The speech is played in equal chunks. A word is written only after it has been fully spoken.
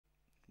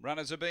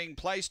Runners are being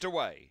placed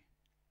away.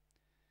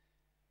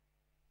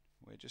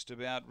 We're just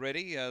about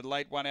ready. A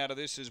late one out of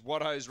this is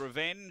Watto's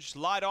Revenge.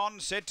 Light on,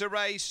 set to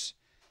race.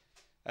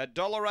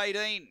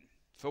 $1.18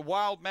 for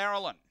Wild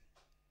Marilyn.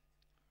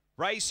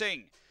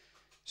 Racing.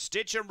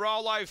 Stitch and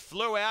Rollo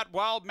flew out.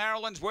 Wild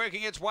Marilyn's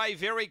working its way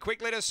very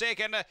quickly to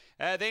second.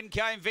 Then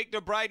came Victor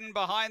Braden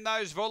behind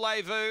those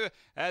Voulez-Vous.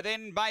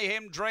 Then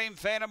Mayhem Dream,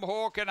 Phantom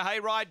Hawk and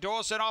Hayride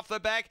Dawson off the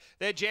back.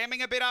 They're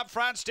jamming a bit up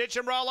front. Stitch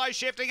and Rollo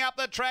shifting up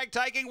the track,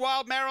 taking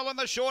Wild Marilyn,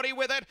 the shorty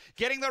with it.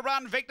 Getting the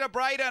run, Victor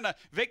Braden.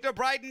 Victor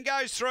Braden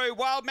goes through.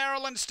 Wild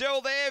Marilyn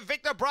still there.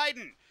 Victor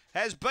Braden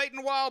has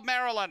beaten Wild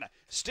Marilyn.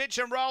 Stitch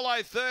and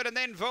Rollo third, and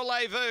then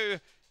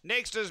Voulez-Vous.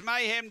 Next is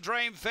Mayhem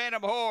Dream,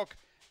 Phantom Hawk.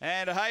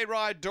 And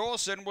Hayride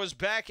Dawson was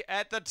back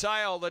at the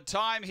tail. The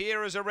time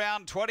here is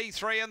around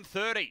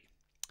 23:30.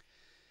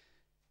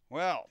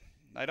 Well,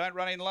 they don't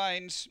run in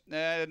lanes.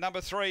 Number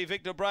 3,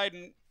 Victor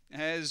Braden,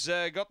 has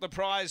got the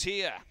prize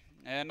here.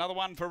 Another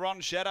one for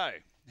Ron Shadow,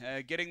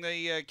 getting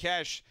the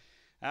cash.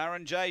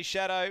 R&J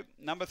Shadow,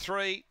 number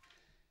 3,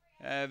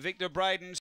 Victor Braden.